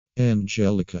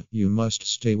Angelica, you must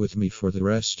stay with me for the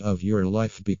rest of your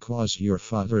life because your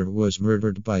father was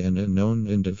murdered by an unknown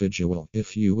individual.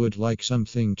 If you would like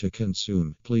something to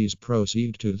consume, please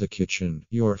proceed to the kitchen.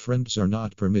 Your friends are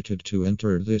not permitted to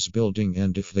enter this building,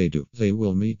 and if they do, they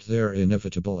will meet their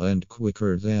inevitable end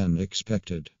quicker than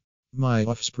expected. My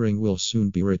offspring will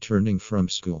soon be returning from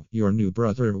school. Your new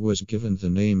brother was given the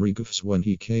name Regufs when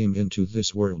he came into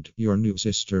this world. Your new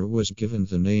sister was given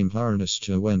the name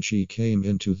Harnesta when she came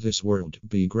into this world.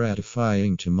 Be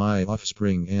gratifying to my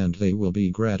offspring and they will be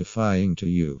gratifying to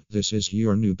you. This is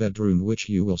your new bedroom which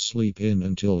you will sleep in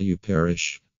until you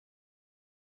perish.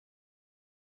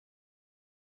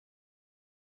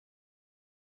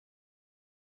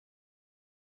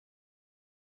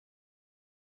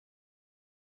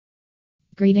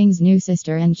 Greetings, new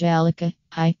sister Angelica.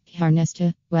 I,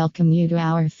 Harnesta, welcome you to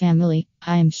our family.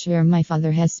 I'm sure my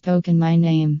father has spoken my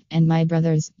name, and my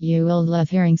brothers. You will love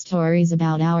hearing stories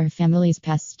about our family's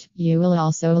past. You will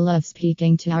also love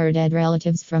speaking to our dead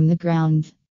relatives from the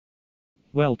ground.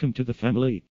 Welcome to the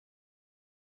family.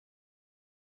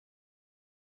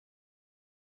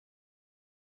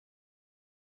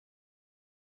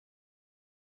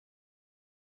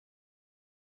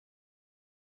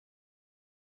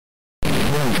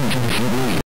 Welcome to the